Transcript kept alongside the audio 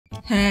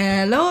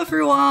Hello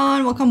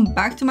everyone, welcome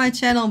back to my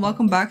channel.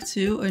 Welcome back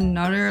to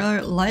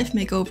another life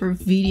makeover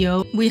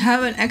video. We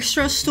have an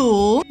extra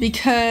stool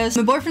because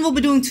my boyfriend will be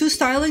doing 2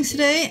 stylings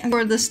today and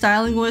we're the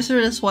styling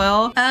wizard as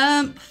well.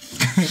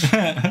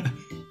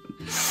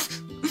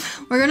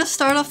 We're gonna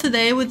start off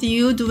today with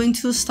you doing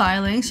 2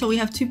 stylings. So we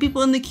have 2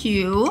 people in the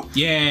queue.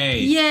 Yay!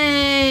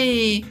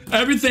 Yay!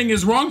 Everything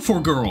is wrong for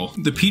girl.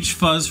 The peach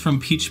fuzz from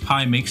peach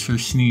pie makes her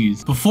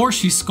sneeze. Before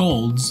she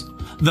scolds,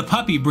 the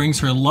puppy brings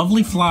her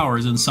lovely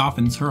flowers and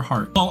softens her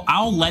heart. Well,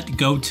 I'll let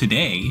go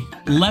today.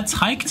 Let's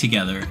hike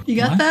together. You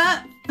got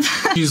that?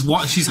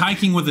 She's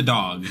hiking with a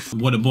dog.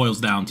 What it boils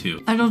down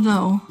to. I don't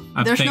know.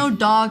 There's no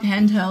dog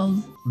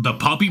handheld. The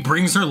puppy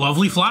brings her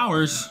lovely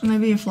flowers.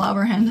 Maybe a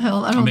flower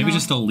handheld. I don't know. Maybe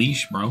just a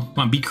leash, bro. Come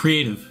on, be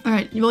creative. All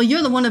right. Well,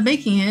 you're the one that's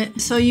making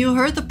it. So you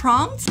heard the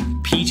prompt?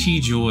 Peachy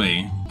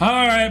joy.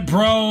 All right,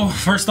 bro.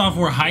 First off,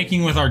 we're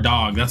hiking with our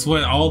dog. That's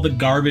what all the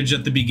garbage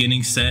at the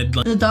beginning said.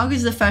 The dog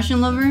is the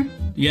fashion lover?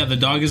 Yeah, the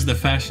dog is the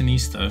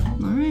fashionista.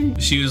 All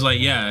right. She was like,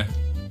 yeah.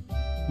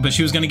 But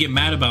she was gonna get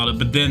mad about it,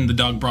 but then the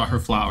dog brought her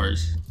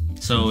flowers.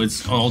 So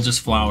it's all just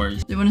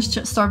flowers. Do you want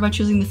to start by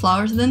choosing the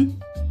flowers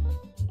then?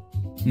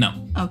 No.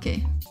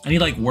 Okay. I need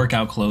like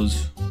workout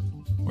clothes.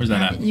 Where's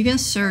that at? You can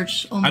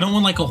search. I don't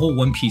want like a whole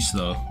one piece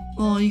though.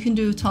 Well, you can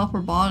do top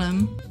or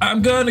bottom.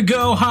 I'm gonna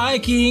go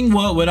hiking.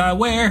 What would I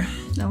wear?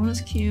 That one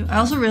is cute. I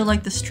also really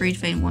like the street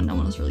fame one. That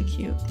one is really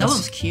cute. That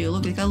one's cute.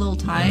 Look, it got a little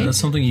tie. Yeah, that's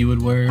something you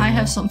would wear. I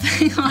have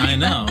something like I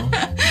know.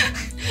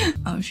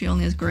 Oh, she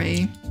only has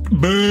gray.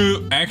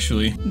 Boo!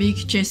 Actually. But you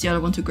can chase the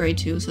other one to gray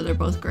too, so they're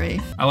both gray.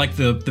 I like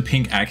the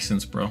pink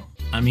accents, bro.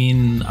 I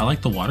mean, I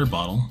like the water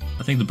bottle.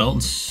 I think the belt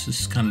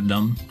is kind of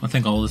dumb. I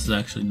think all this is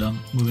actually dumb.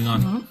 Moving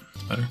on.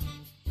 It's better.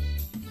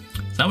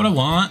 Is that what I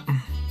want?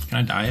 Can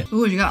I dye it?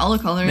 Ooh, you got all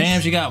the colors.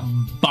 Damn, she got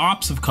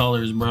bops of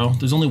colors, bro.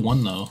 There's only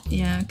one though.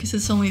 Yeah, because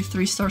it's only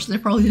 3 stars, so they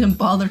probably didn't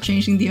bother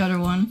changing the other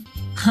one.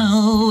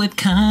 Oh, it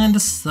kind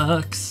of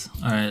sucks.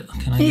 All right,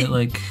 can I get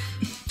like...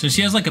 So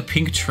she has like a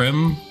pink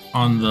trim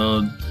on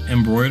the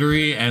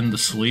embroidery and the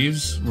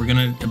sleeves. We're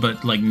gonna,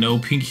 but like no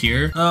pink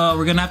here.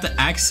 We're gonna have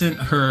to accent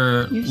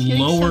her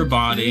lower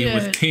body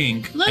with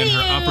pink and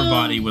her upper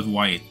body with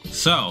white.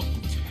 So,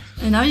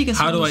 and now you can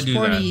how do I do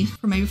that?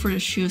 Or maybe for the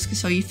shoes,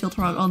 so you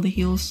filter out all the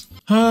heels.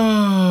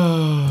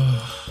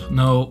 No.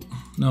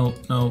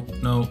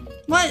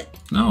 What?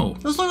 No.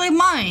 Those look like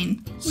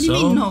mine. What do you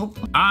mean no?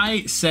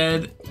 I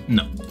said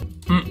no.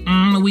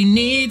 We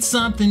need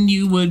something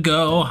you would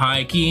go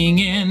hiking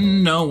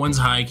in. No one's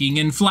hiking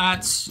in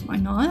flats. Why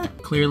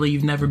not? Clearly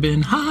you've never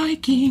been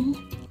hiking.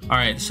 All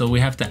right, so we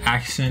have to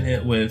accent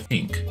it with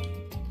pink.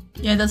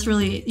 Yeah, that's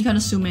really, you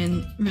gotta zoom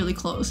in really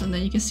close and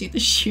then you can see the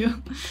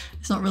shoe.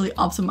 It's not really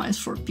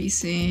optimized for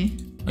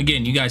PC.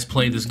 Again, you guys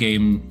play this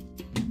game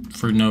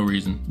for no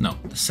reason. No,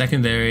 the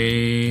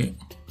secondary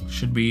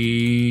should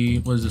be,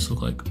 what does this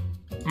look like?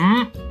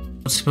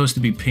 It's supposed to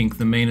be pink,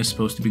 the main is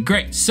supposed to be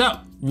gray. So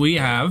we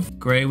have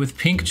gray with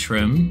pink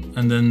trim,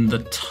 and then the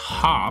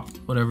top,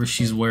 whatever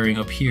she's wearing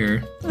up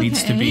here,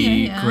 needs to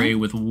be gray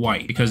with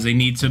white because they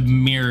need to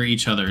mirror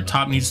each other.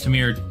 Top needs to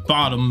mirror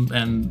bottom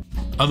and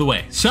other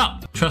way. So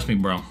trust me,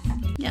 bro.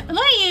 Yeah, I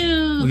love you.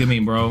 Look at me,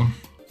 bro.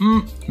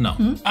 No.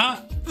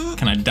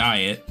 Can I dye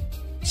it?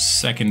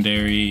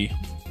 Secondary.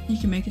 You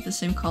can make it the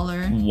same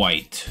color.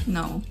 White.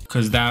 No.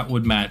 Because that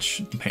would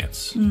match the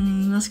pants.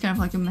 That's kind of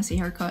like a messy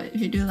haircut if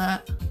you do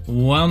that.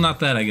 Well, not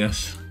that, I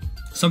guess.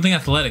 Something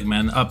athletic,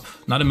 man. Up.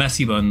 Not a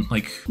messy bun.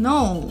 Like...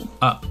 No.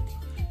 Up.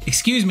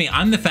 Excuse me,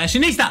 I'm the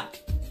fashionista.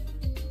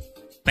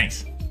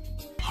 Thanks.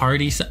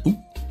 Hardy... Ooh.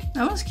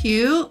 That was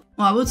cute.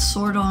 Well, I would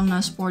sort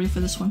on sporty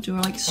for this one too,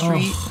 or like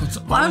street.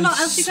 Well, I don't know.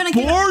 I was gonna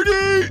get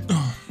sporty.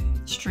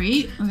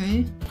 Street.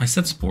 Okay. I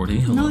said sporty.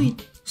 Hello. No. You...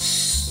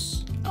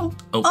 Oh.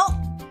 Oh.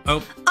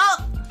 Ow.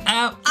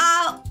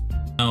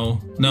 Ow.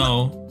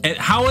 No. And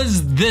how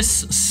is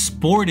this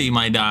sporty,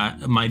 my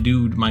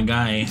dude, my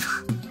guy?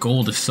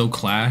 Gold is so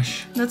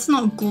clash. That's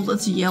not gold,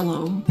 that's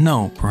yellow.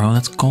 No, bro,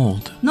 that's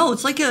gold. No,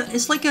 it's like a,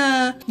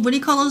 what do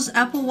you call those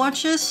Apple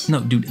Watches? No,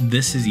 dude,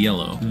 this is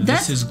yellow.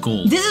 This is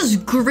gold. This is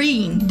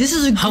green. This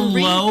is a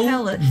green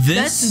palette.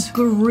 That's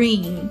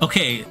green.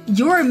 Okay.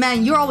 You're a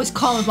man, you're always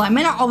colorblind.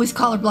 Men are always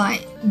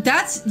colorblind.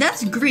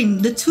 That's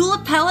green. The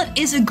tulip palette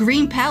is a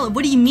green palette.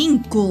 What do you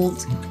mean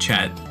gold?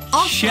 Chat.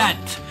 Also,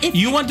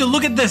 you want to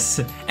look at this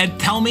and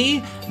tell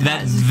me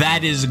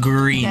that is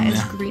green. That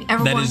is green.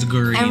 That is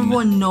green.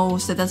 Everyone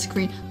knows that that's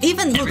green.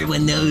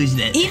 Everyone knows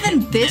that.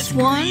 Even this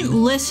one,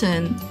 green.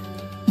 Listen,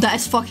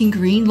 that's fucking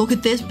green. Look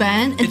at this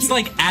band. It's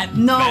like at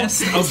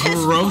best a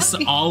gross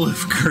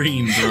olive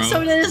green, bro.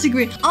 So that is a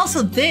green.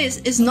 Also, this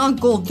is not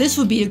gold. This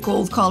would be a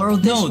gold color. Or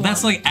this one.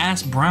 That's like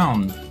ass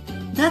brown.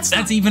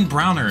 That's even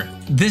browner.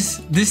 This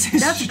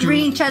is That's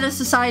green. Chat has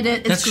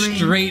decided it's green. That's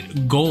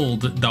straight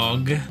gold,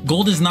 dog.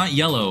 Gold is not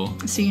yellow.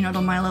 See, you're not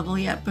on my level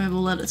yet, but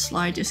we'll let it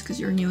slide just because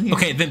you're new here.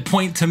 Okay, then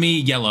point to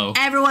me yellow.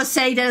 Everyone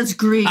say that it's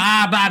green.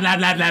 Ah, blah, blah,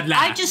 blah, blah, blah.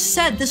 I just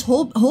said this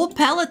whole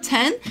palette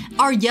 10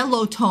 are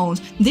yellow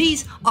tones.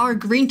 These are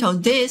green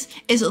tones. This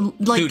is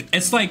like... Dude,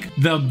 it's like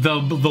the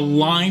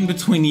line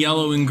between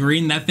yellow and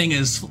green. That thing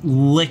is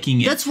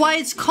licking it. That's why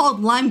it's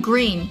called lime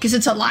green. Because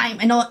it's a lime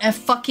and not a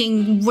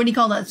fucking... What do you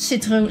call that?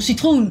 Citron.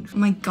 Oh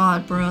my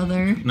god,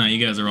 brother. No,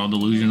 you guys are all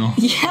delusional.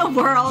 Yeah,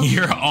 we're all...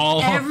 You're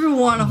all... Every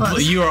one of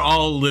us. You are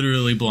all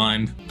literally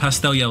blind.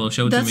 Pastel yellow,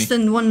 show it to me. That's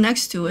the one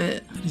next to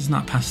it. That is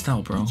not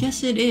pastel, bro.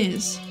 Yes, it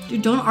is.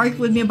 Dude, don't argue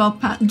with me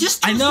about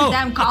just I know, the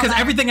damn color. because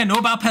everything I know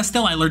about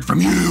pastel I learned from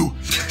you.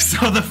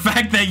 So the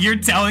fact that you're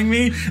telling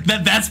me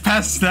that that's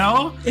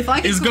pastel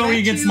is going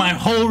against my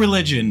whole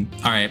religion.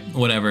 All right,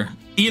 whatever.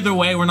 Either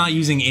way, we're not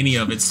using any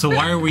of it, so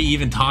why are we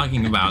even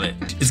talking about it?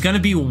 It's gonna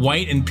be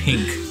white and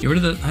pink. Get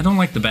rid of the... I don't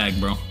like the bag,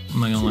 bro. I'm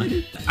not gonna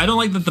lie. I don't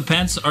like that the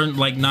pants are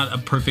like not a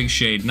perfect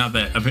shade. Not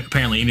that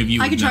apparently any of you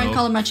would know. I could try and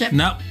color match it.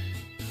 Nope.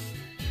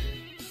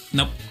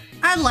 Nope.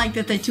 I like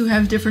that they two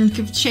have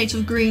different shades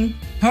of green.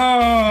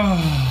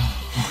 Oh,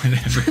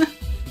 whatever.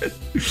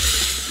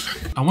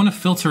 I want to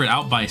filter it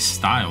out by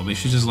style. They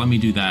should just let me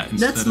do that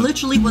instead. That's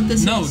literally what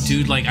this is. No,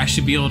 dude, like I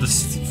should be able to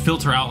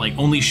filter out like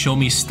only show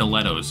me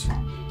stilettos.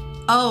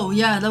 Oh,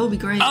 yeah, that would be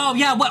great. Oh,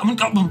 yeah, what?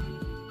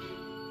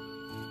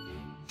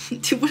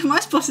 Dude, what am I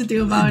supposed to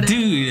do about it?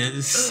 Dude,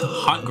 it's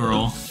hot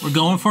girl. We're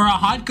going for a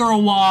hot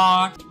girl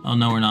walk. Oh,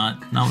 no, we're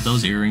not. Not with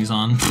those earrings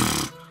on.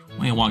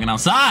 We ain't walking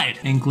outside.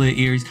 Anklet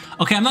ears.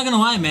 Okay, I'm not gonna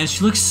lie, man.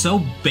 She looks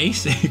so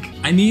basic.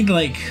 I need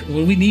like, what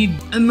do we need?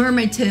 A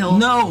mermaid tail.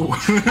 No.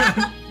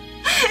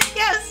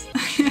 Yes.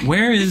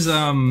 Where is,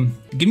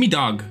 give me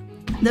dog.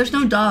 There's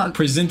no dog.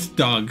 Present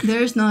dog.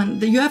 There's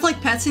none. You have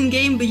like pets in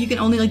game, but you can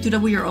only like do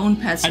that with your own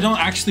pets. I don't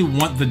actually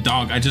want the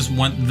dog. I just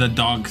want the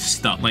dog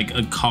stuff, like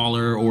a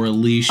collar or a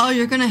leash. Oh,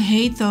 you're gonna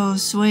hate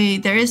those.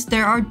 Wait,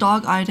 there are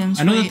dog items.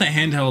 I know that the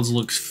handhelds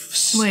look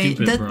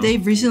stupid, bro.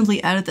 They've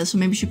recently added that, so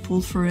maybe she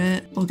pulled for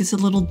it. Oh, it's a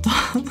little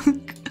dog.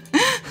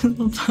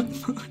 Little dog.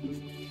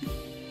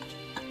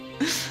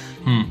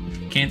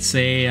 Can't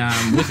say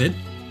I'm with it,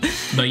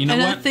 but you know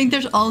what? I think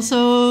there's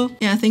also,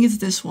 yeah, I think it's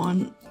this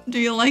one. Do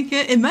you like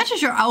it? It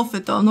matches your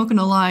outfit though, I'm not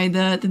gonna lie.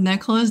 The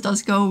necklace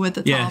does go with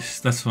the top.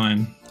 Yes, that's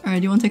fine. Alright,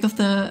 do you want to take off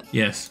the...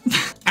 Yes.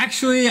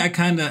 Actually, I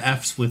kinda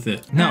F's with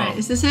it. No. Right,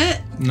 is this it?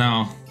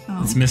 No.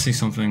 Oh. It's missing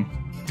something.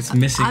 It's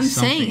missing something, I'm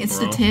saying it's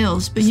bro. The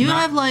tails, but you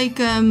have like...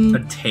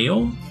 A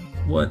tail?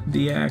 What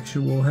the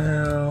actual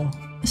hell?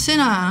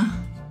 Cinna.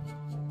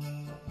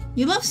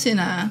 You love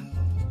Cinna.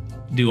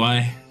 Do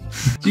I?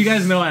 Do you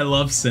guys know I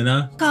love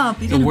Cinna?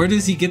 Where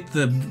does he get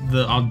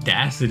the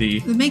audacity?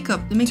 The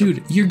makeup.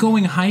 Dude, you're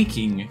going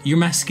hiking. Your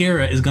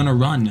mascara is gonna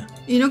run.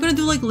 You're not gonna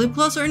do like lip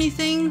gloss or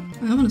anything?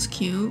 Oh, that one is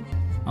cute.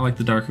 I like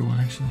the darker one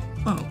actually.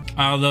 Oh.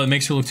 Although it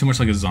makes her look too much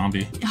like a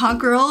zombie. Hot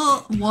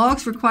girl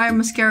walks require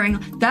mascara.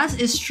 That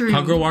is true.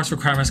 Hot girl walks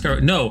require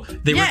mascara. No,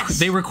 they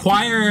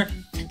require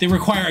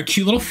a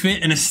cute little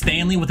fit and a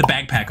Stanley with a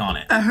backpack on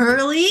it. A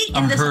Hurley?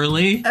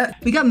 Hurley?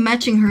 We got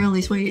matching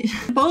Hurleys, wait.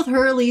 Both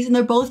Hurleys and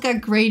they're both got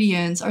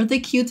gradients. Aren't they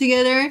cute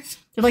together?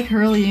 They're like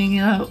Hurleying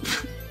it up.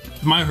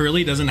 My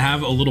Hurley doesn't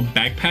have a little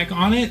backpack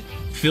on it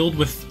filled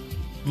with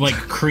like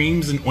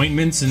creams and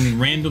ointments and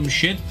random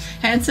shit.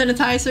 Hand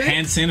sanitizer?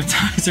 Hand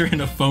sanitizer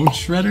and a phone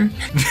shredder.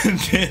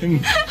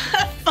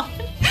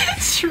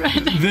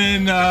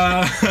 Then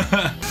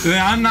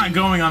I'm not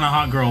going on a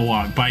hot girl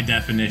walk by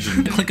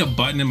definition. Click a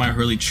button and my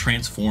Hurley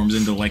transforms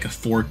into like a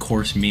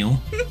 4-course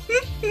meal.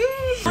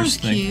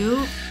 First thing.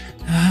 Cute.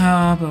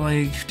 But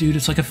like, dude,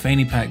 it's like a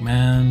fanny pack,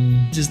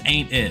 man. It just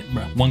ain't it,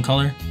 bro. One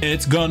color.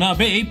 It's gonna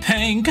be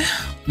pink.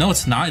 No,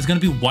 it's not. It's gonna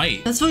be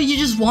white. That's what you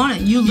just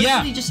wanted. You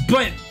literally just...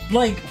 but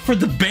like for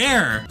the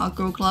bear. Hot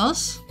girl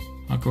gloss.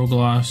 Hot girl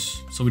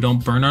gloss, so we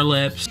don't burn our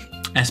lips.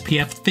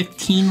 SPF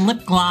 15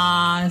 lip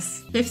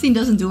gloss. 15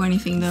 doesn't do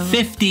anything though.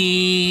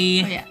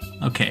 50. Oh yeah.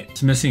 Okay,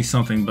 it's missing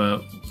something,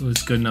 but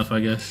it's good enough,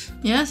 I guess.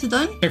 Yeah, is it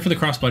done? Check for the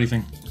crossbody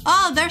thing.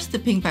 Oh, there's the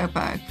pink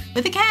backpack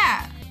with the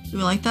cat. Do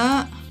we like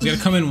that? It's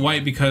gotta come in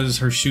white because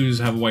her shoes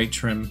have white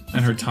trim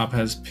and her top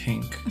has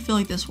pink. I feel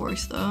like this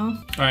works though. All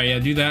right, yeah,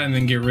 do that and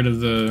then get rid of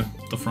the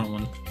front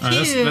one. All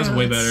right, that's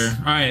way better.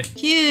 All right.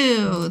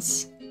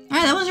 Cute. All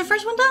right, that was your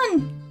first one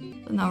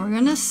done. So now we're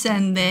gonna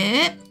send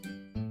it.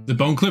 The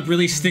bone clip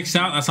really sticks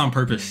out. That's on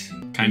purpose,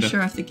 kind of.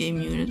 Sure, I have the game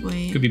muted.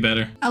 Wait. Could be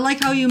better. I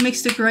like how you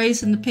mixed the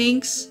grays and the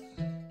pinks.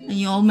 And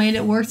you all made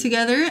it work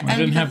together. I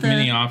didn't have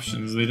many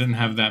options. They didn't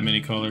have that many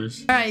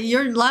colors. All right,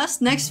 your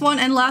next one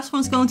and last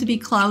one's going to be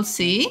Cloud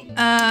Sea.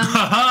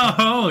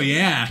 Oh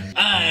yeah,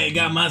 I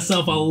got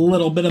myself a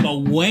little bit of a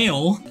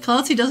whale.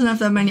 Cloud Sea doesn't have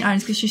that many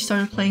items because she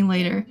started playing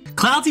later.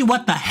 Cloud Sea,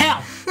 what the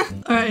hell?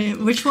 All right,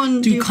 which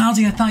one? Dude, Cloud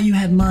Sea, I thought you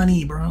had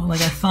money, bro.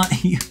 Like I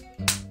thought you.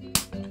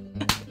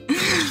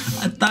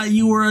 I thought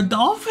you were a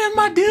dolphin,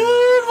 my dude.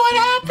 What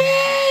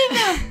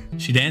happened?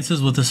 She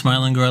dances with the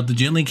smiling girl at the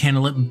gently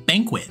candlelit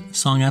banquet.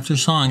 Song after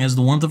song, as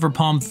the warmth of her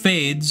palm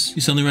fades,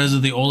 you suddenly realize that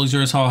the old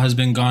luxurious hall has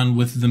been gone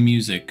with the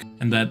music,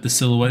 and that the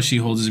silhouette she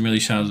holds is merely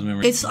shadows of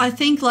memory. It's, I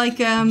think, like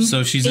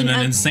So she's in an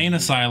insane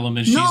asylum,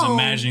 and she's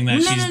imagining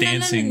that she's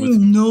dancing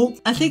with. Nope.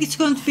 I think it's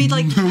going to be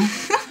like.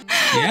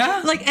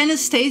 Yeah? Like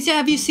Anastasia,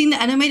 have you seen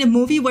the animated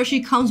movie where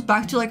she comes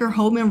back to like her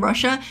home in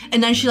Russia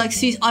and then she like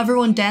sees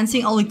everyone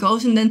dancing, all the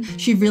ghosts, and then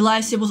she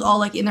realized it was all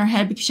like in her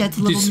head because she had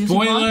to live music.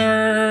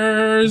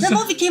 Spoilers! That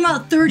movie came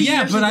out 30 years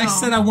ago. Yeah, but I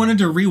said I wanted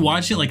to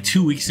rewatch it like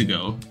 2 weeks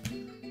ago.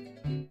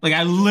 Like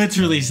I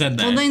literally said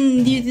that. Well,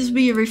 then this will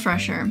be a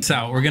refresher.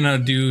 So we're gonna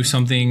do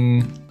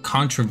something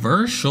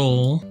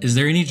controversial. Is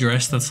there any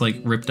dress that's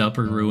like ripped up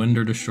or ruined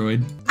or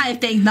destroyed? I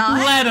think not.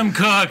 Let him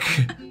cook!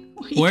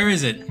 Where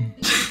is it?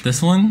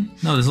 This one?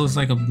 No, this looks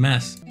like a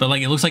mess. But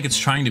like, it looks like it's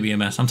trying to be a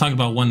mess. I'm talking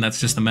about one that's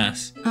just a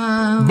mess.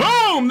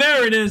 Boom!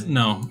 There it is!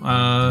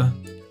 No,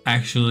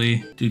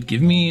 actually, dude,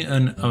 give me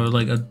a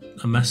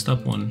messed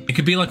up one. It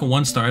could be like a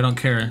 1 star, I don't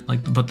care.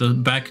 Like, but the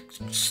back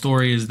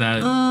story is that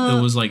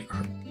it was like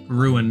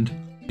ruined.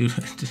 Dude,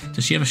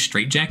 does she have a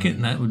straight jacket?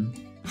 And that would...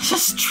 A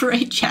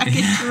straight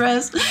jacket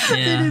dress.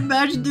 Yeah. Dude,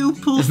 imagine doing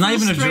pull. It's not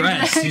even a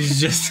dress,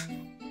 she's just...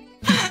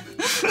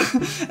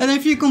 And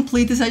if you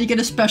complete this, you get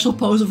a special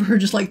pose of her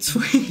just like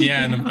swinging.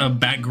 Yeah, and a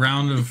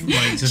background of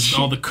like just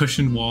all the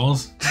cushioned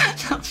walls.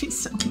 That'd be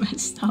so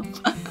messed up.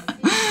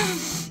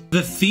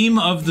 The theme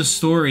of the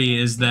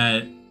story is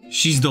that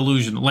she's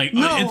delusional. Like,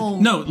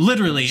 no,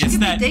 literally, she could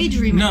be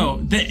daydreaming.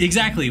 No,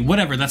 exactly.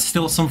 Whatever. That's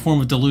still some form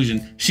of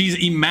delusion. She's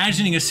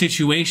imagining a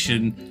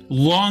situation.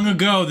 Long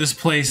ago, this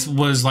place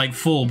was like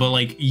full, but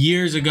like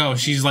years ago,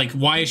 she's like,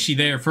 why is she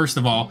there? First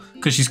of all,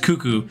 because she's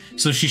cuckoo.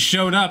 So she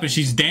showed up and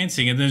she's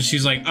dancing, and then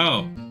she's like,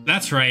 oh,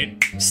 that's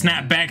right.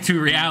 Snap back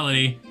to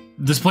reality.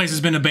 This place has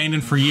been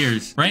abandoned for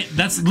years, right?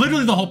 That's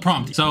literally the whole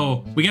prompt.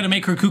 So we got to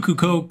make her cuckoo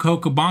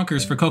cocoa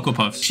bonkers for Cocoa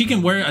Puffs. She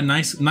can wear a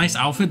nice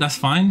outfit, that's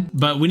fine.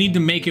 But we need to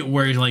make it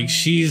where like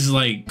she's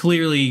like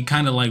clearly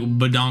kind of like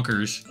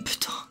badonkers.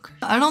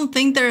 I don't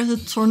think there's a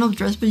sort of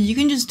dress, but you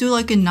can just do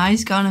like a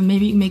nice gown and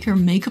maybe make her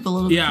makeup a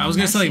little bit. Yeah, I was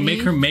gonna say like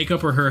make her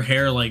makeup or her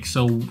hair like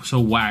so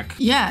whack.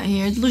 Yeah,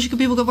 here delusional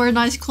people can wear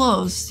nice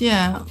clothes.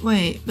 Yeah,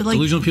 wait, but like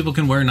delusional people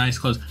can wear nice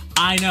clothes.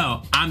 I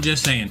know. I'm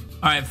just saying.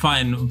 All right,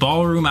 fine.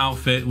 Ballroom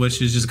outfit,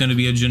 which is just gonna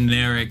be a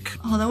generic.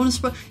 Oh, that one is.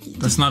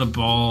 That's not a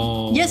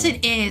ball. Yes,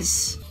 it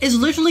is. It's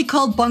literally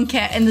called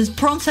bunket, and this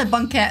prompt said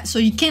bunket, so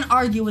you can't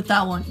argue with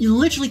that one. You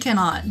literally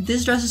cannot.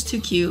 This dress is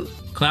too cute.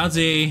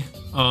 Cloudsy.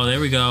 Oh, there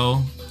we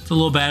go. A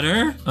little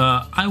better.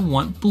 I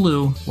want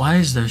blue. Why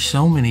is there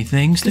so many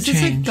things to change?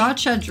 It's a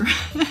gotcha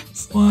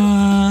dress.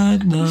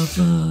 What the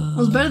fuck? It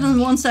was better than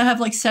the ones that have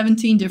like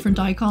 17 different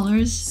dye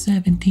colors.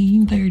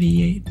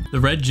 1738. The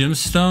red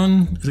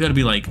gemstone has got to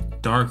be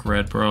like dark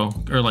red, bro,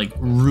 or like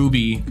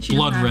ruby,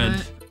 blood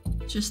red.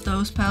 Just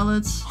those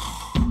palettes.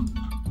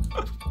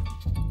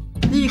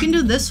 You can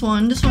do this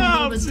one. This one's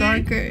a little bit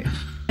darker.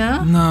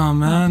 Yeah. No,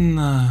 man.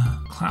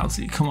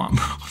 Cloudsy, come on,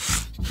 bro.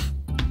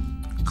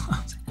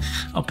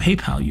 I'll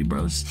PayPal you,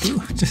 bros. Dude,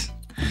 just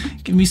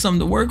give me something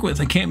to work with.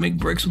 I can't make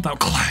bricks without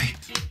clay.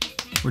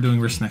 We're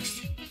doing wrist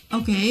next.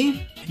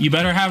 Okay. You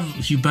better have.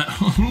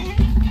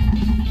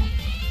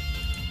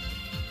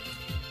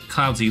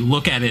 Cloudsy,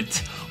 look at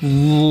it.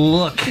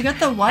 Look. You got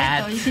the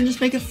white though. You can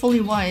just make it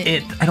fully white.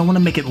 I don't want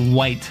to make it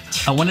white.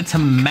 I want it to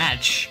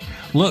match.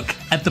 Look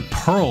at the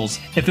pearls.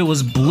 If it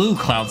was blue,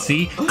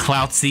 Cloudsy,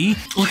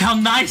 look how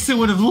nice it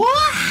would have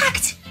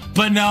looked.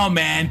 But no,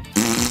 man.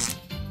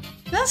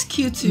 That's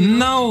cute too.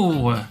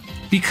 No,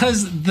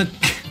 because the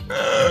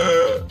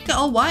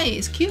all white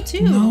is cute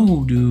too.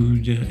 No,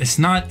 dude, it's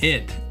not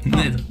it.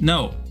 Oh.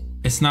 No,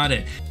 it's not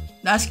it.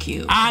 That's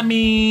cute. I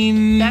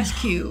mean, that's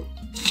cute.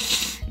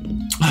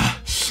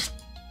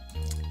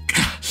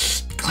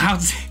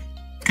 Clouds,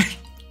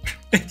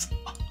 it's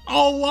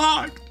all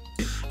locked.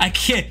 I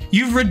can't.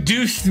 You've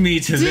reduced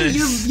me to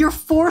this. You're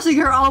forcing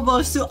her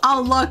almost to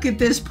unlock at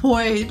this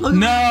point. Look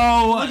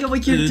at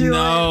what you're doing.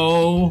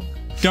 No,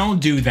 don't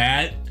do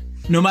that.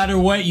 No matter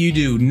what you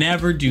do,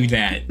 never do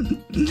that.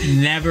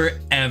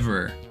 Never,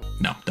 ever.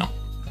 No, don't.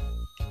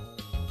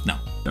 No.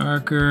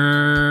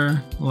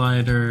 Darker,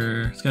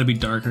 lighter. It's gotta be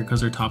darker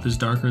because their top is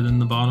darker than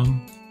the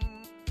bottom.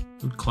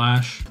 It would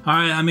clash. All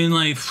right, I mean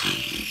like,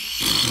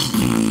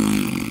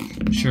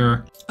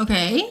 sure.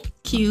 Okay,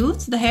 cute.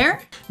 The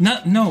hair?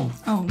 No.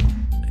 Oh.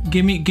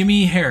 Give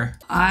me hair.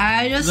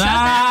 I just said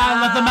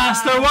that. Let the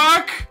master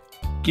work.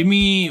 Give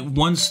me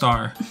 1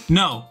 star.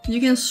 No.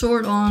 You can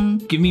sort on.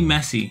 Give me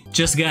messy.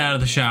 Just get out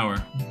of the shower.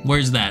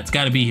 Where's that? It's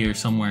got to be here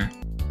somewhere.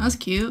 That's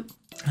cute.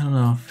 I don't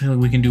know. I feel like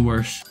we can do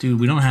worse. Dude,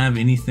 we don't have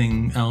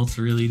anything else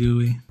really, do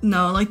we?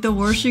 No, like the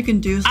worst you can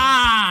do is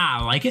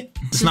I like it.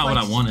 It's not like,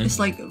 what I wanted. It's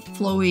like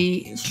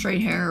flowy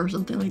straight hair or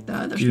something like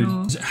that. There's Dude,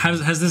 no...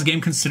 has this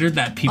game considered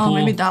that people... Oh,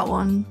 maybe that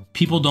one.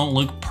 People don't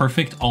look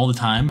perfect all the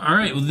time? All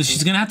right, well,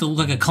 she's going to have to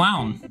look like a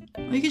clown.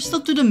 Well, you can still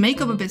do the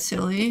makeup a bit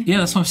silly. Yeah,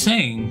 that's what I'm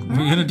saying. We're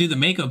going to do the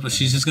makeup, but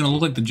she's just going to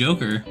look like the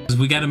Joker. Because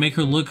we got to make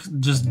her look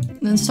just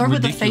Then start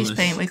ridiculous. with the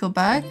face paint. Wait, go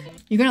back.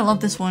 You're going to love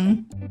this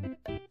one.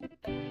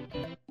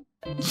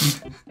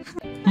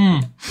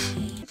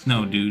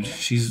 No, dude,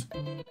 she's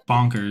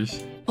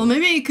bonkers. Well,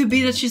 maybe it could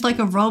be that she's like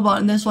a robot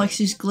and that's why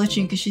she's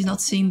glitching because she's not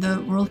seeing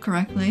the world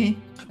correctly.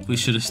 We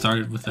should have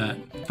started with that.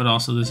 But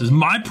also, this is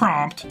my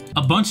prompt.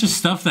 A bunch of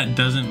stuff that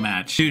doesn't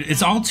match. Dude,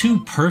 it's all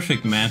too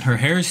perfect, man. Her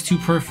hair is too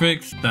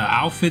perfect. The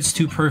outfit's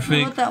too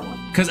perfect. What about that one?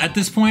 Because at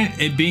this point,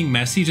 it being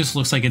messy just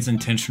looks like it's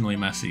intentionally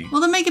messy.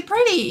 Well, then make it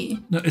pretty.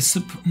 No, it's...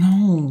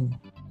 No.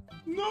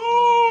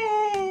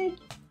 No.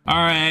 All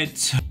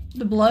right.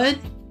 The blood?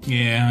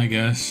 Yeah, I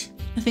guess.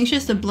 I think she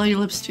has the bloody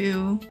lips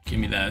too. Give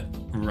me that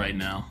right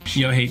now.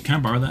 Yo, hey, can I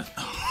borrow that?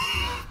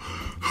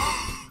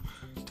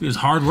 Dude, it's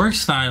hard work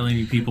styling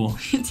you people.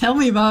 Tell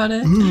me about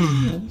it.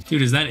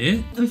 Dude, is that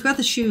it? We've got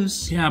the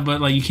shoes. Yeah, but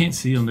like you can't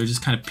see them. They're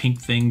just kind of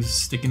pink things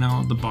sticking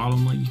out at the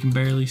bottom. Like you can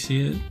barely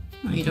see it.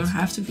 No, you don't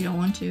have to if you don't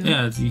want to.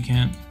 Yeah, you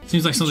can't.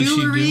 Seems like something she'd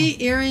do. Jewelry,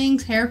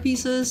 earrings, hair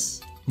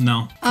pieces.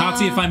 No.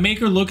 Foxy, if I make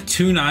her look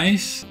too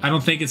nice, I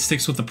don't think it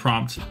sticks with the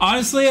prompt.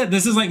 Honestly,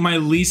 this is like my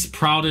least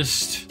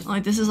proudest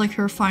Like this is like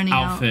her finding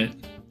outfit. out.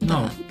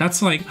 No,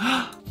 that's like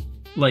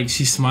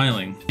she's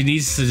smiling. She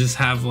needs to just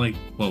have like,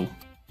 whoa.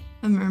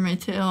 A mermaid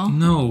tail.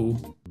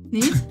 No.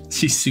 Neat?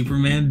 She's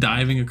Superman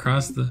diving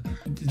across the...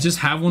 Just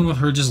have one with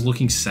her just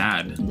looking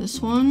sad. This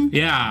one?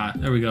 Yeah,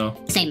 there we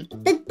go. Same.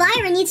 But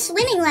Byron needs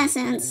swimming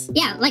lessons.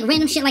 Yeah, like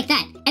random shit like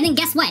that. And then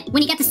guess what?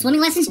 When he got the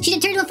swimming lessons, she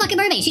didn't turn into a fucking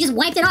mermaid. She just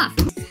wiped it off.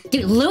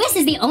 Dude, Lewis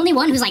is the only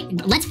one who's like,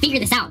 let's figure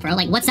this out, bro.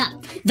 Like, what's up?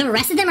 The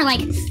rest of them are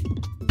like...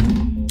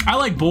 I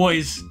like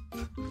boys.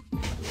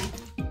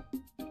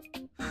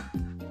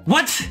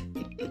 What?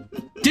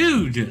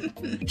 Dude,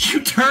 you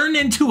turn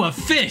into a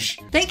fish.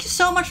 Thank you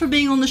so much for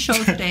being on the show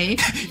today.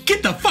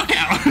 Get the fuck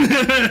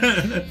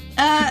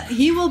out.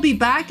 He will be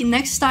back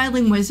next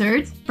Styling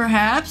Wizard,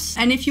 perhaps.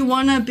 And if you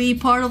want to be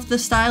part of the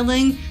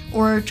styling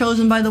or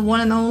chosen by the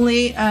one and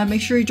only, make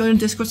sure you join the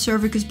Discord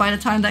server because by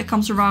the time that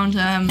comes around,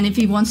 and if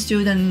he wants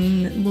to,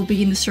 then we'll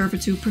be in the server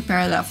to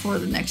prepare that for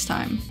the next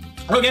time.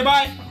 Okay,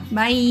 bye.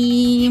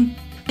 Bye.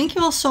 Thank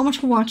you all so much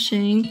for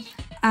watching.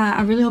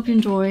 I really hope you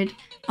enjoyed.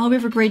 I hope you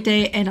have a great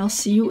day and I'll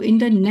see you in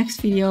the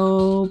next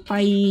video.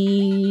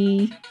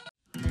 Bye.